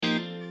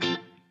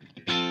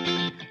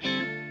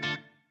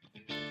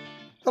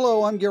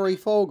Hello, I'm Gary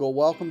Fogle.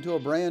 Welcome to a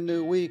brand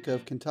new week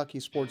of Kentucky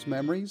Sports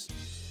Memories.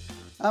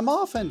 I'm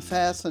often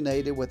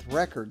fascinated with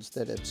records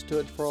that have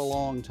stood for a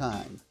long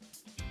time.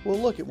 We'll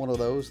look at one of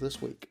those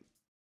this week.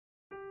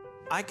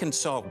 I can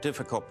solve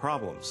difficult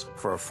problems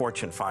for a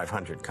Fortune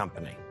 500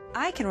 company.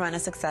 I can run a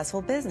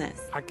successful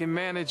business. I can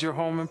manage your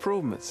home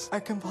improvements. I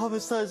can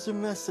publicize your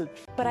message.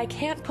 But I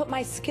can't put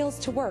my skills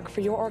to work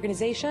for your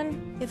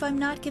organization if I'm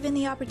not given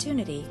the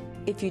opportunity.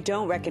 If you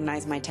don't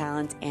recognize my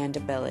talents and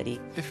ability.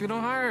 If you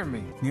don't hire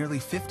me. Nearly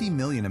 50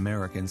 million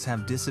Americans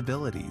have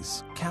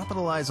disabilities.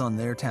 Capitalize on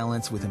their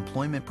talents with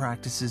employment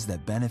practices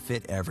that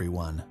benefit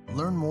everyone.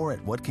 Learn more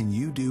at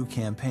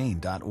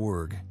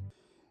whatcanyoudocampaign.org.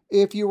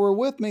 If you were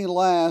with me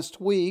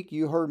last week,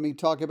 you heard me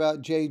talk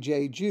about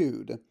J.J.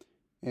 Jude.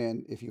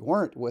 And if you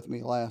weren't with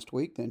me last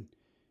week, then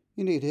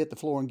you need to hit the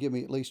floor and give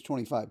me at least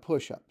 25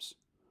 push-ups.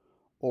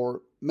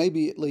 Or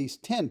maybe at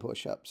least 10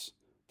 push-ups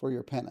for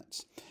your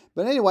penance.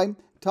 But anyway,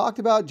 talked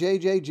about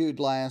J.J. Jude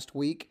last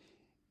week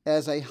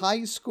as a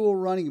high school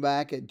running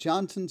back at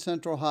Johnson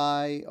Central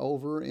High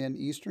over in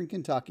eastern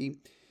Kentucky.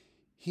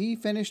 He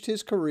finished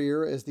his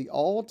career as the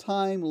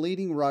all-time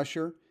leading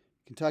rusher in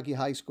Kentucky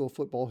high school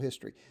football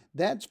history.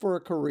 That's for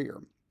a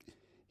career.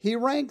 He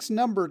ranks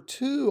number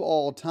 2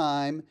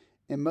 all-time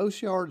in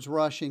most yards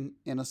rushing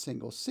in a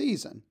single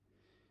season.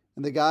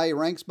 And the guy he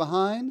ranks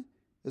behind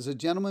is a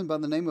gentleman by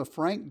the name of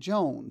Frank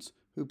Jones,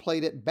 who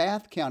played at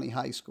Bath County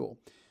High School.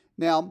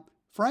 Now,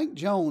 Frank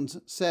Jones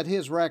set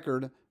his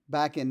record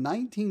back in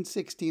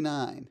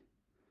 1969,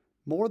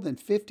 more than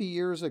 50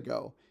 years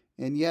ago,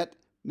 and yet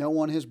no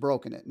one has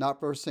broken it, not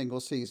for a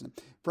single season.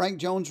 Frank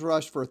Jones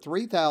rushed for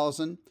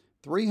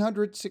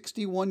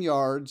 3,361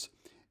 yards,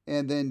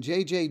 and then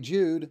J.J.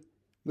 Jude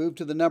moved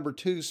to the number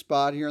 2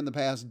 spot here in the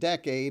past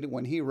decade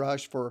when he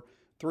rushed for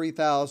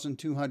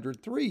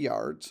 3,203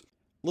 yards,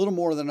 a little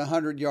more than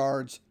 100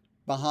 yards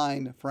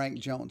behind Frank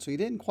Jones. So he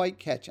didn't quite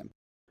catch him.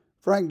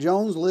 Frank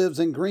Jones lives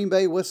in Green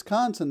Bay,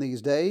 Wisconsin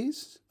these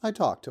days. I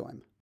talked to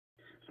him.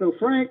 So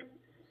Frank,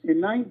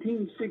 in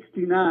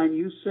 1969,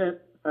 you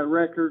set a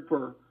record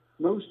for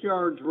most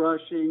yards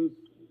rushing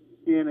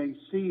in a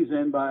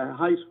season by a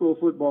high school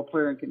football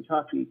player in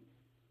Kentucky,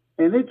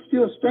 and it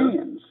still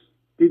stands.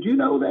 Did you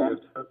know that?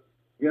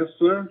 Yes,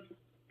 sir.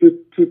 To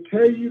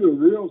tell you the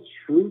real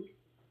truth,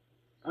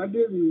 I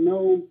didn't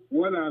know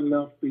what I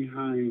left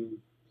behind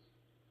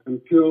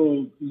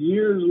until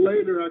years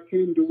later. I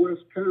came to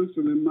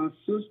Wisconsin and my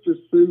sister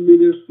sent me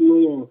this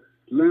little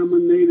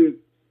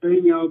laminated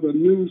thing out of the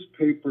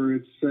newspaper.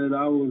 It said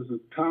I was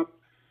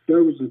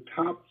there was a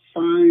top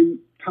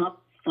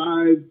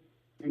five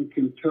in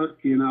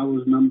Kentucky and I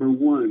was number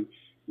 1.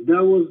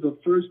 That was the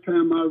first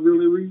time I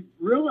really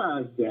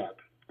realized that.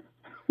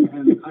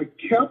 And I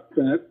kept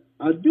that.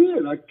 I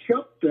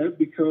kept that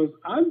because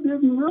I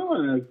didn't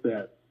realize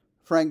that.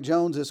 Frank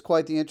Jones is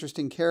quite the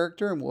interesting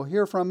character, and we'll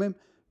hear from him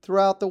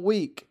throughout the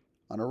week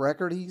on a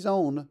record he's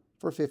owned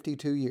for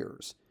 52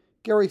 years.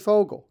 Gary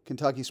Fogle,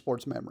 Kentucky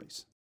Sports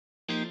Memories.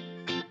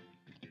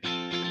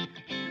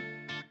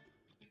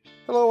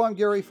 Hello, I'm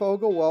Gary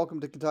Fogle. Welcome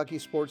to Kentucky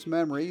Sports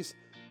Memories.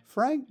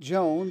 Frank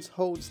Jones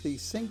holds the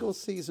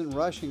single-season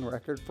rushing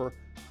record for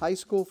high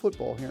school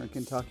football here in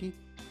Kentucky.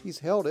 He's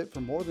held it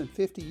for more than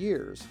 50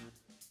 years,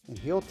 and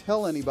he'll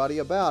tell anybody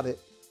about it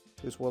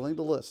who's willing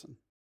to listen.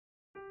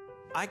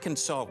 I can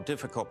solve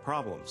difficult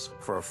problems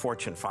for a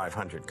Fortune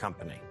 500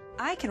 company.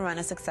 I can run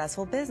a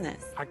successful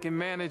business. I can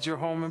manage your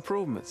home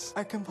improvements.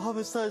 I can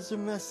publicize your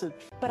message.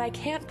 but I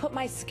can't put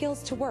my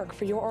skills to work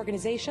for your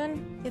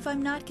organization if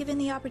I'm not given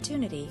the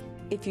opportunity.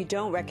 If you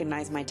don't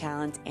recognize my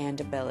talents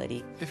and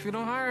ability. If you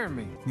don't hire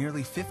me.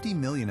 Nearly 50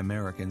 million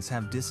Americans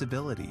have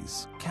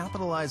disabilities.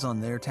 Capitalize on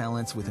their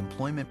talents with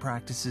employment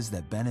practices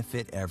that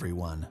benefit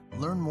everyone.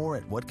 Learn more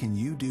at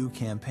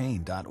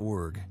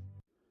whatcanyoudocampaign.org.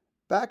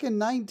 Back in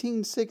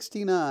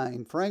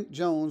 1969, Frank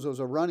Jones was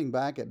a running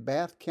back at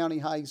Bath County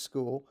High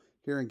School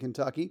here in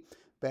Kentucky.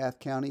 Bath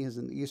County is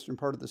in the eastern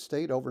part of the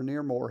state over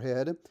near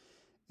Moorhead.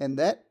 And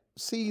that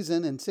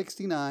season in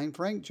 69,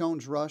 Frank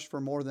Jones rushed for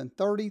more than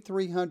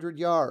 3,300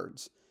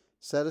 yards,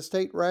 set a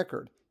state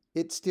record.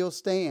 It still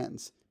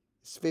stands.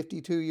 It's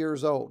 52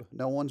 years old.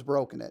 No one's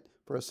broken it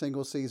for a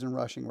single season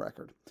rushing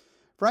record.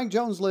 Frank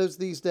Jones lives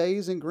these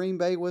days in Green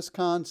Bay,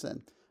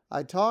 Wisconsin.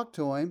 I talked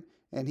to him,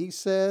 and he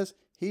says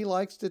he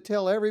likes to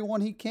tell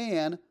everyone he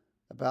can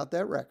about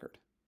that record.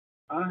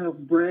 I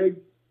have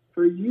bragged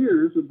for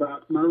years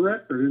about my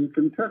record in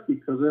Kentucky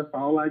because that's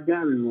all I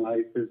got in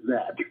life is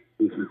that.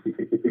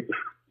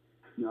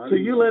 So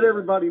you let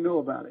everybody know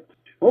about it?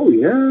 Oh,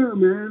 yeah,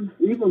 man.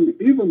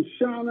 Even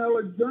Sean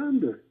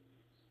Alexander.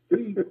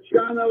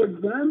 Sean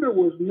Alexander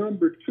was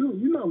number 2.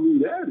 You know who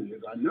that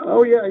is, I know.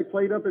 Oh, yeah, he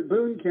played up at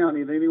Boone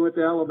County. Then he went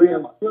to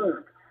Alabama. Yes,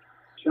 sir.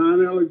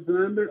 Sean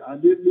Alexander, I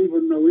didn't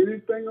even know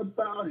anything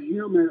about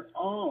him at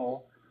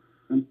all.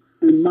 And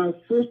my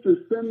sister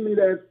sent me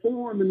that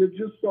form, and it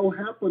just so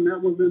happened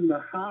that was in the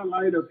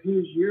highlight of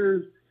his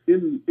years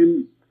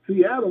in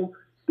Seattle.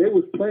 They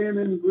was playing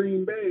in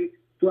Green Bay.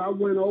 So I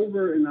went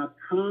over and I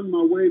conned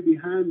my way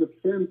behind the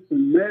fence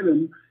and met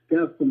him.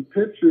 got some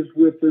pictures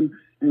with him.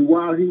 And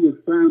while he was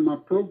signing my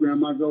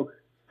program, I go,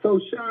 "So,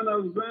 Sean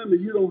Alexander,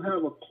 you don't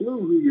have a clue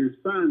who you're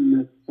signing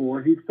this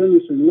for?" He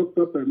finished and looked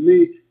up at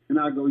me, and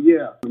I go,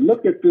 "Yeah.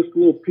 Look at this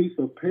little piece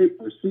of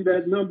paper. See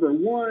that number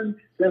 1?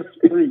 That's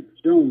Frank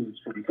Jones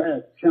from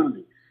Bath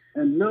County.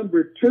 And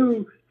number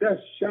 2,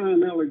 that's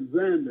Sean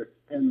Alexander."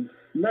 And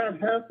Matt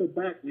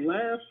Hasselback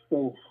laughed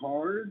so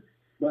hard,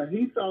 but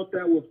he thought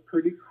that was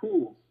pretty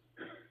cool.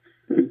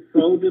 And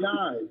so did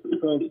I.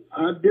 So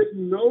I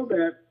didn't know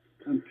that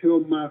until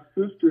my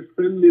sister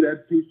sent me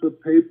that piece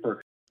of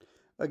paper.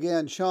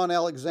 Again, Sean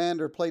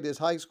Alexander played his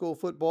high school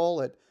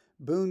football at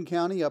Boone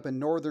County up in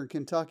northern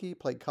Kentucky,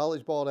 played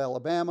college ball at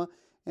Alabama,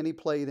 and he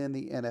played in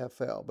the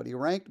NFL. But he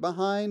ranked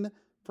behind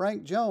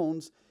Frank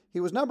Jones. He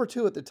was number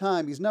 2 at the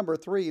time. He's number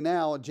 3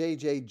 now.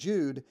 J.J.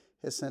 Jude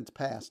has since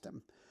passed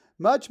him.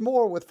 Much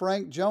more with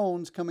Frank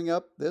Jones coming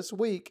up this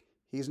week.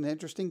 He's an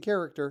interesting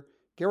character.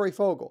 Gary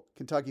Fogle,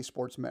 Kentucky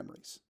Sports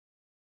Memories.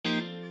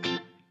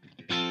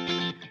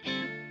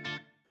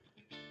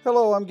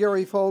 Hello, I'm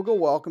Gary Fogle.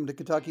 Welcome to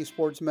Kentucky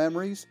Sports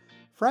Memories.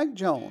 Frank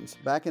Jones,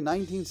 back in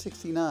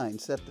 1969,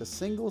 set the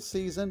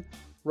single-season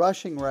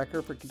rushing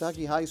record for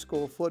Kentucky high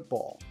school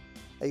football,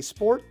 a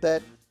sport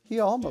that he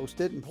almost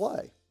didn't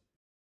play.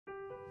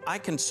 I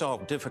can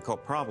solve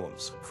difficult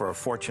problems for a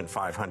Fortune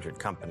 500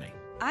 company.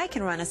 I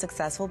can run a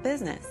successful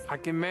business. I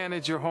can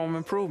manage your home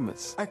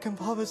improvements. I can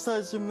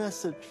publicize your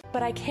message.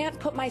 But I can't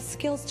put my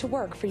skills to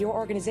work for your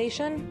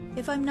organization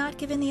if I'm not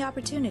given the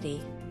opportunity.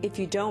 If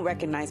you don't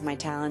recognize my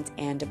talents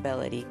and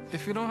ability.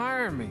 If you don't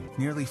hire me.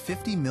 Nearly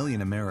 50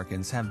 million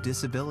Americans have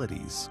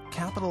disabilities.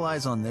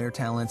 Capitalize on their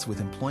talents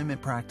with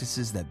employment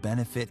practices that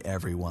benefit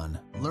everyone.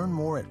 Learn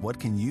more at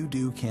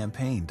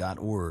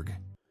whatcanyoudocampaign.org.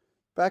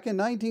 Back in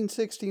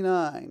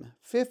 1969,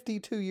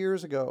 52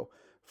 years ago,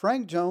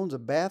 Frank Jones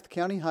of Bath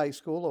County High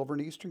School over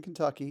in eastern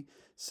Kentucky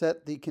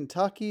set the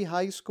Kentucky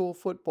high school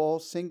football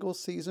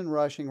single-season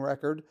rushing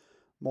record,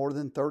 more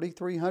than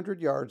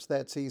 3,300 yards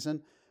that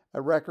season,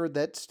 a record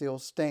that still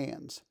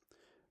stands.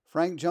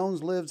 Frank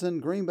Jones lives in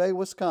Green Bay,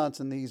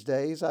 Wisconsin these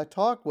days. I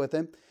talked with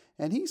him,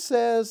 and he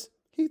says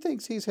he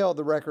thinks he's held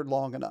the record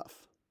long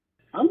enough.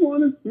 I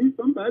want to see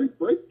somebody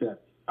break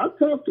that. I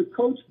talked to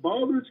Coach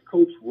Baldridge,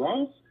 Coach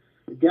Ross,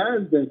 the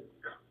guys that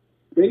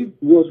they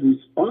was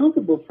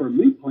responsible for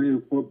me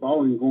playing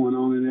football and going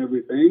on and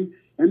everything.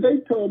 And they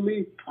told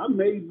me I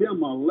made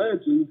them a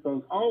legend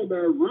because all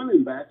their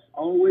running backs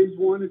always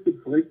wanted to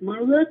break my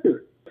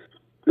record.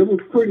 It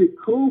was pretty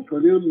cool for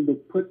them to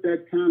put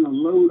that kind of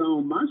load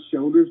on my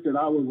shoulders that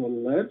I was a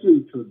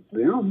legend to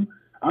them.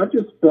 I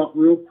just felt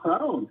real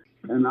proud.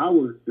 And I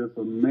was just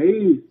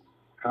amazed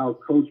how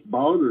Coach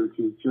Baldridge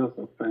is just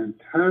a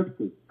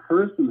fantastic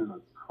person and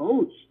a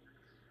coach.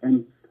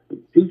 And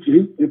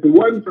if it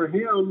wasn't for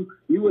him,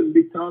 you wouldn't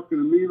be talking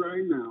to me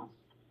right now.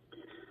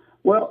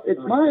 Well,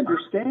 it's my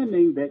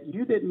understanding that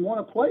you didn't want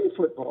to play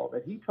football,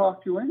 that he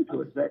talked you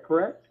into it. Is that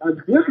correct? I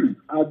didn't.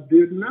 I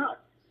did not.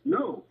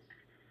 No.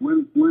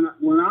 When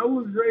I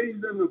was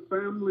raised in a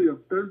family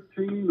of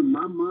 13 and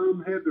my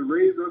mom had to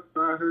raise us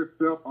by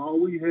herself, all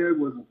we had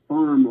was a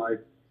farm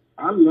life.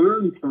 I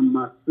learned from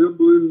my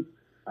siblings.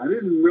 I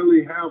didn't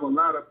really have a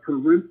lot of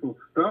parental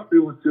stuff. It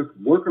was just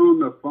work on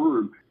the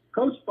farm.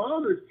 Coach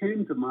Baldridge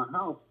came to my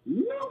house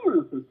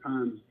numerous of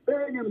times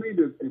begging me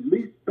to at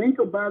least think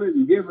about it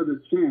and give it a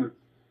chance.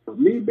 But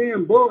me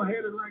being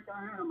bullheaded like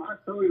I am, I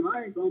told him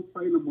I ain't going to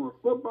play no more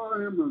football.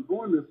 I'm not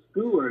going to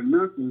school or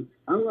nothing.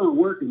 I'm going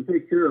to work and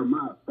take care of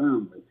my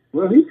family.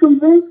 Well, he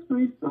convinced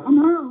me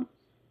somehow.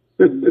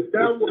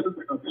 That was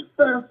the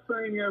best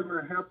thing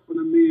ever happened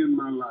to me in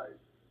my life.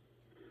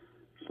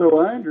 So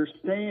I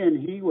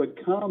understand he would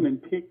come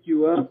and pick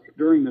you up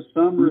during the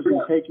summers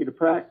and take you to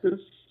practice?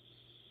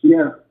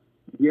 Yeah.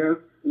 Yes,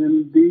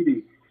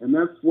 indeedy. And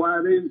that's why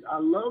I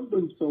loved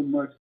them so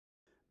much.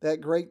 That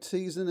great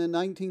season in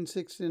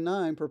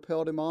 1969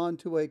 propelled him on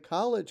to a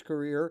college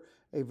career,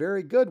 a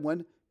very good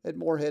one, at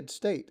Morehead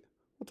State.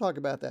 We'll talk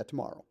about that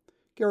tomorrow.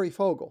 Gary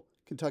Fogle,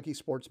 Kentucky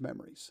Sports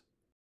Memories.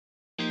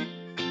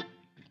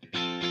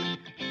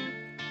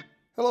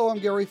 Hello, I'm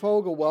Gary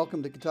Fogle.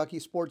 Welcome to Kentucky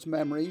Sports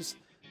Memories.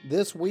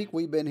 This week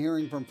we've been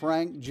hearing from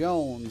Frank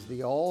Jones,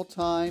 the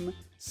all-time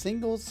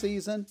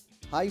single-season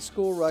high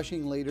school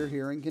rushing leader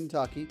here in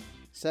Kentucky.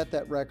 Set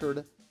that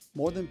record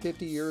more than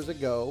 50 years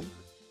ago.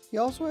 He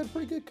also had a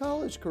pretty good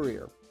college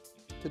career.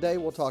 Today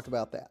we'll talk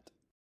about that.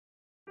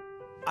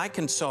 I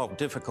can solve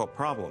difficult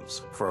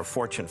problems for a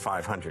Fortune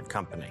 500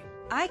 company.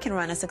 I can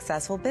run a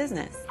successful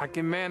business. I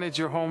can manage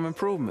your home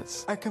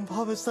improvements. I can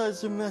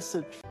publicize your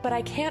message. but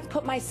I can't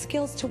put my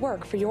skills to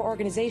work for your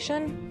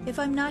organization if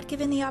I'm not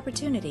given the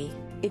opportunity.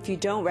 If you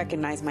don't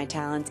recognize my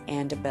talents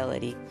and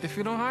ability. If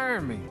you don't hire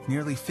me.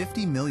 Nearly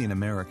 50 million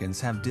Americans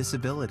have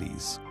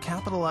disabilities.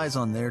 Capitalize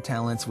on their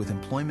talents with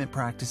employment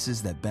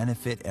practices that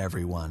benefit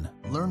everyone.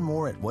 Learn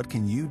more at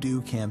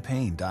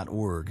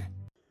whatcanyoudocampaign.org.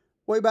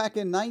 Way back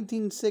in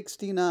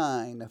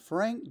 1969,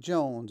 Frank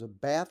Jones of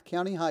Bath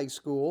County High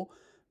School.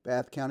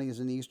 Bath County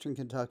is in eastern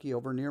Kentucky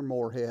over near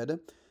Morehead.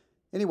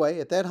 Anyway,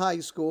 at that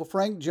high school,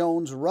 Frank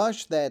Jones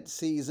rushed that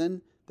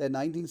season that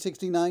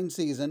 1969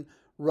 season,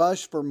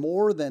 rushed for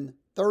more than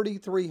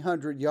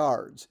 3,300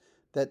 yards.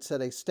 That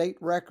set a state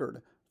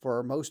record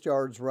for most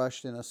yards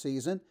rushed in a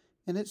season,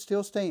 and it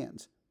still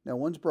stands. No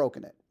one's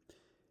broken it.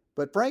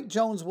 But Frank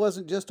Jones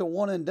wasn't just a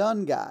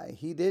one-and-done guy.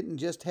 He didn't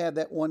just have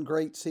that one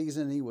great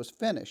season and he was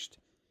finished.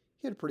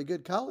 He had a pretty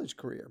good college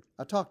career.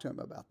 I talked to him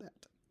about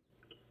that.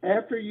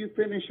 After you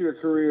finished your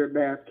career at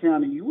Bath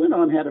County, you went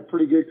on and had a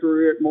pretty good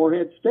career at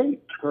Morehead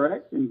State,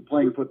 correct, in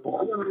playing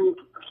football?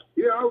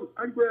 Yeah,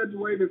 I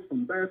graduated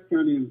from Bath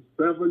County in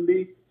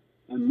 70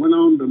 and went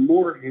on to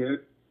Morehead.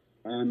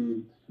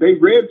 And they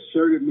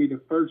redshirted me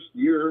the first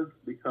year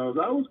because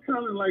I was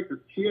kind of like a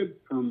kid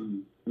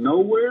from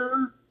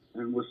nowhere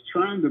and was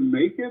trying to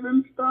make it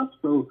and stuff.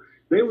 So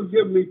they was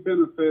giving me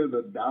benefit of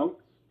the doubt.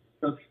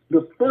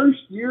 The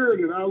first year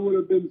that I would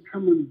have been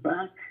coming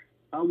back,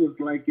 I was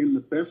like in the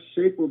best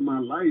shape of my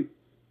life.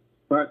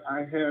 But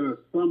I had a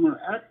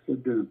summer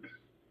accident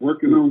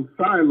working on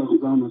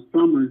silos on a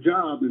summer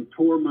job and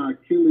tore my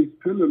Achilles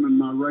tendon in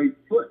my right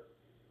foot.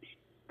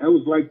 That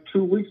was like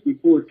 2 weeks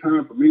before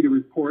time for me to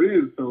report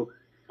in. So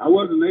I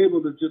wasn't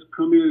able to just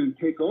come in and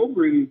take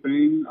over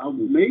anything. I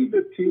made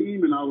the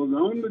team and I was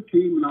on the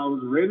team and I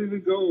was ready to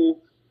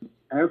go.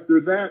 After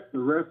that, the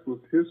rest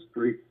was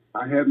history.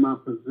 I had my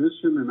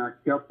position and I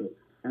kept it.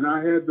 And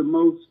I had the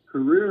most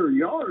career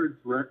yards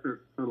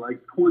record for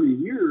like 20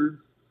 years.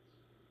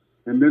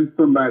 And then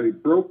somebody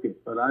broke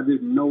it, but I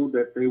didn't know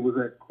that they was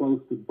that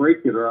close to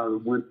break it or I would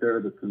have went there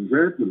to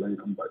congratulate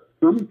them. But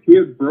some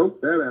kid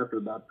broke that after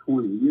about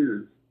 20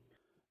 years.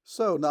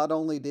 So not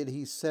only did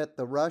he set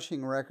the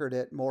rushing record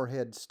at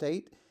Morehead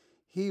State,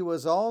 he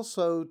was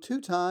also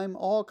two-time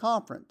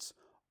All-Conference,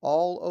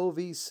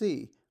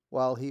 All-OVC,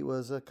 while he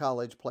was a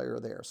college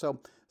player there. So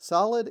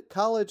solid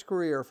college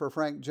career for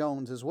Frank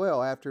Jones as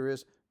well after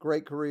his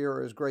great career,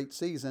 his great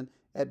season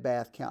at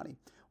Bath County.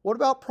 What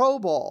about pro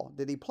ball?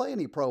 Did he play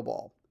any pro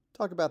ball?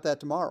 Talk about that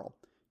tomorrow.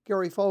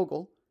 Gary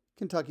Fogle,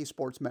 Kentucky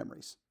Sports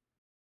Memories.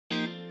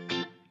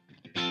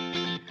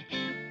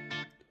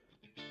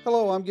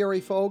 Hello, I'm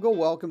Gary Fogle.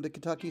 Welcome to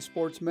Kentucky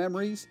Sports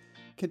Memories.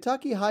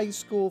 Kentucky high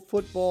school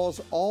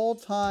football's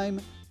all-time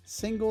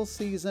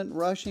single-season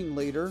rushing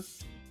leader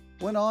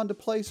went on to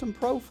play some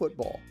pro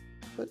football,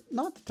 but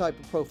not the type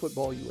of pro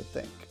football you would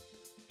think.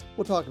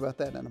 We'll talk about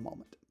that in a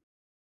moment.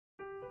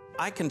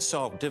 I can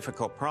solve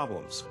difficult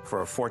problems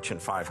for a Fortune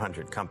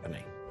 500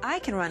 company. I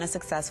can run a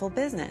successful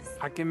business.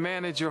 I can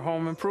manage your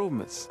home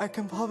improvements. I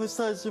can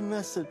publicize your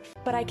message.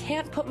 But I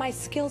can't put my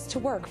skills to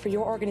work for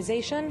your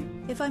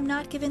organization if I'm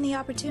not given the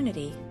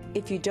opportunity.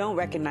 If you don't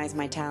recognize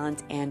my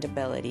talents and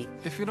ability.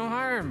 If you don't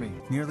hire me.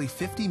 Nearly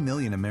 50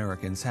 million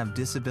Americans have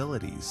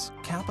disabilities.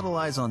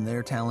 Capitalize on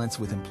their talents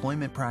with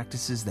employment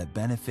practices that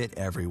benefit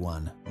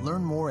everyone.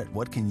 Learn more at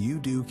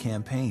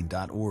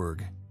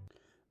whatcanyoudocampaign.org.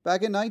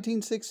 Back in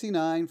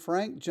 1969,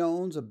 Frank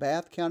Jones of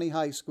Bath County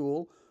High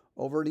School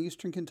over in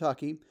eastern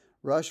Kentucky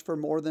rushed for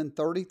more than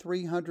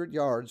 3,300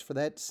 yards for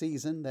that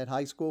season, that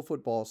high school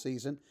football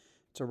season.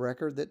 It's a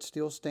record that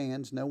still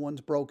stands. No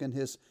one's broken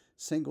his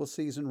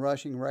single-season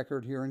rushing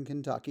record here in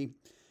Kentucky.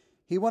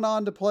 He went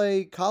on to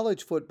play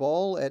college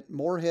football at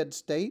Morehead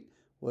State,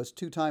 was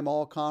two-time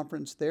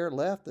All-Conference there,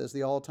 left as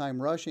the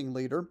all-time rushing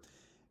leader.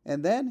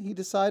 And then he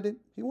decided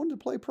he wanted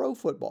to play pro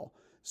football.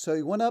 So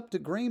he went up to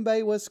Green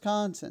Bay,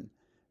 Wisconsin.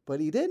 But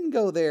he didn't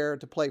go there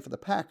to play for the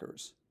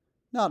Packers.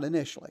 Not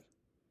initially.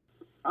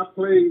 I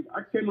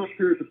came up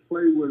here to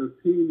play with a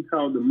team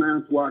called the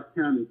Manitowoc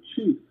County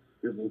Chiefs.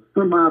 It was a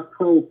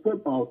semi-pro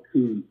football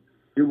team.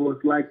 It was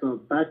like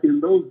back in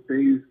those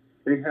days,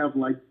 they have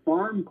like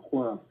farm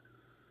clubs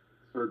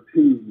for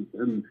teams.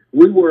 And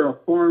we were a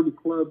farm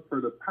club for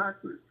the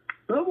Packers.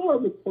 Several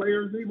of the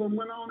players even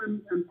went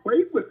on and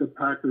played with the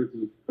Packers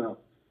and stuff.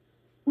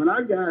 When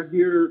I got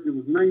here, it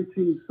was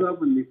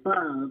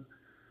 1975,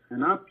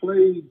 and I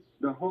played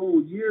the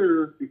whole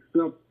year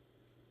except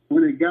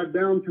when it got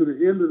down to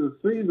the end of the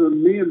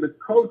season, me and the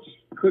coach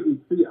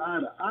couldn't see eye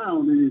to eye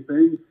on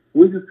anything.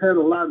 We just had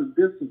a lot of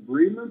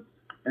disagreements,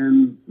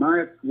 and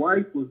my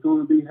ex-wife was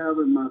going to be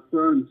having my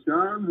son,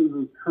 Sean, who's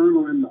a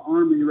colonel in the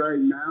Army right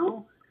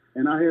now,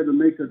 and I had to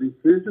make a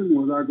decision.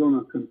 Was I going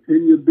to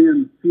continue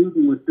being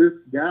feuding with this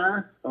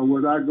guy, or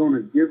was I going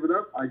to give it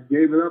up? I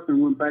gave it up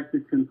and went back to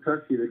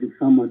Kentucky to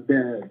become a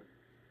dad.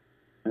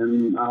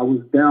 And I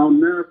was down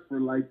there for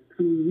like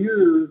 2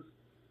 years,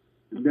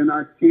 and then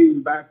I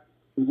came back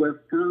to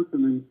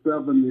Wisconsin in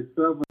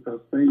 77 because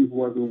things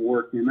wasn't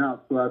working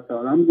out. So I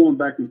thought, I'm going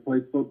back and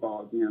play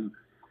football again.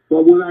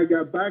 But when I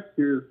got back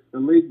here, the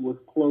league was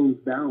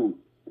closed down.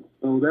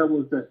 So that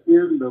was the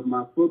end of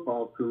my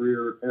football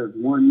career as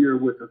 1 year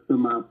with the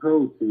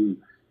semi-pro team.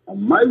 I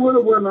might would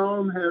have went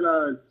on had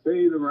I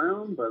stayed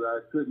around, but I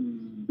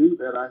couldn't do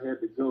that. I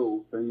had to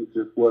go. Things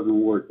just wasn't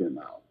working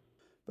out.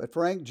 But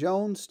Frank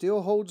Jones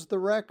still holds the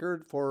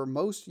record for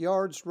most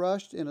yards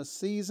rushed in a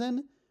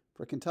season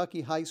for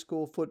Kentucky high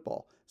school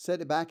football.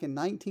 Set it back in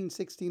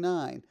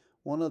 1969,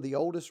 one of the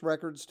oldest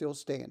records still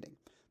standing.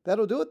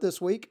 That'll do it this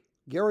week.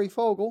 Gary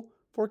Fogle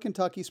for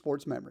Kentucky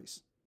Sports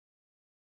Memories.